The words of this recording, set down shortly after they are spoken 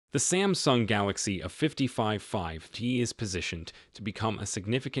The Samsung Galaxy A35 5G is positioned to become a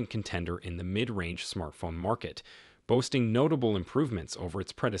significant contender in the mid-range smartphone market, boasting notable improvements over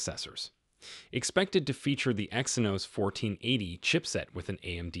its predecessors. Expected to feature the Exynos 1480 chipset with an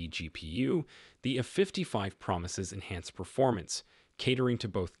AMD GPU, the A55 promises enhanced performance, catering to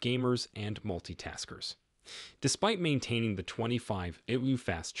both gamers and multitaskers. Despite maintaining the 25 IU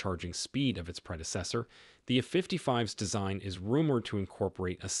fast charging speed of its predecessor, the A55's design is rumored to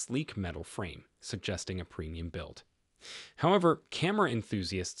incorporate a sleek metal frame, suggesting a premium build. However, camera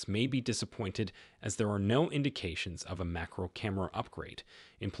enthusiasts may be disappointed as there are no indications of a macro camera upgrade,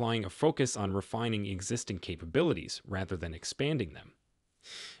 implying a focus on refining existing capabilities rather than expanding them.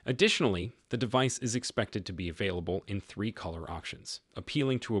 Additionally, the device is expected to be available in three color options,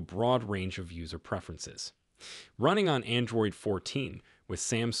 appealing to a broad range of user preferences. Running on Android 14 with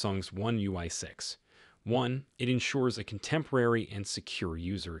Samsung's One UI 6. 1. It ensures a contemporary and secure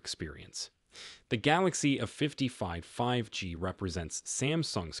user experience. The Galaxy A55 5G represents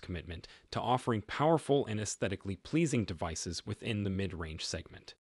Samsung's commitment to offering powerful and aesthetically pleasing devices within the mid-range segment.